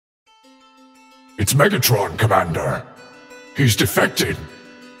It's Megatron, Commander. He's defected.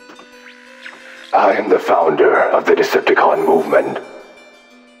 I am the founder of the Decepticon movement.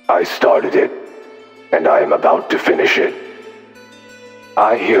 I started it, and I am about to finish it.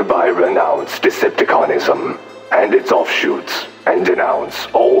 I hereby renounce Decepticonism and its offshoots, and denounce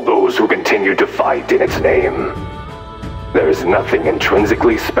all those who continue to fight in its name. There is nothing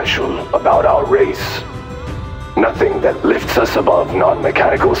intrinsically special about our race. Nothing that lifts us above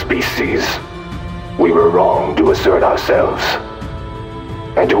non-mechanical species. We were wrong to assert ourselves.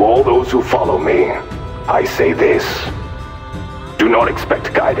 And to all those who follow me, I say this. Do not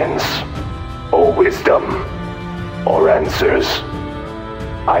expect guidance, or wisdom, or answers.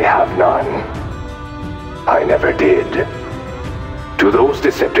 I have none. I never did. To those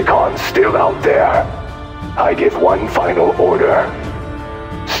Decepticons still out there, I give one final order.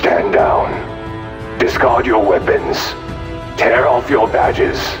 Stand down. Discard your weapons. Tear off your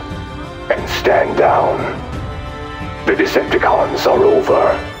badges. And stand down. The Decepticons are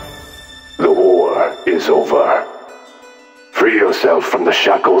over. The war is over. Free yourself from the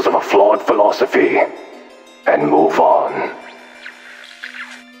shackles of a flawed philosophy, and move on.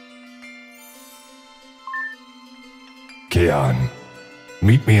 Keon,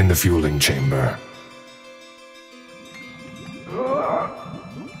 meet me in the fueling chamber.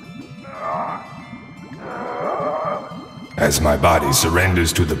 As my body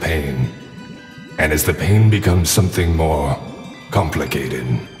surrenders to the pain, and as the pain becomes something more complicated,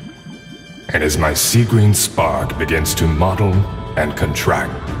 and as my sea-green spark begins to model and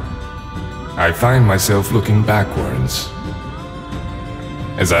contract, I find myself looking backwards.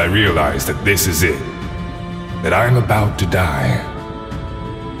 As I realize that this is it, that I'm about to die,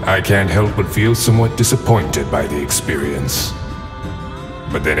 I can't help but feel somewhat disappointed by the experience.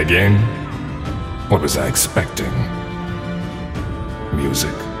 But then again, what was I expecting?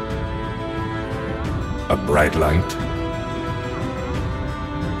 Music? A bright light?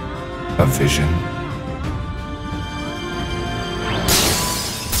 A vision?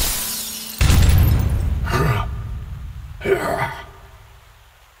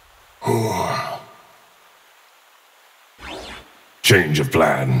 Change of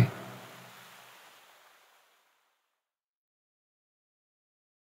plan.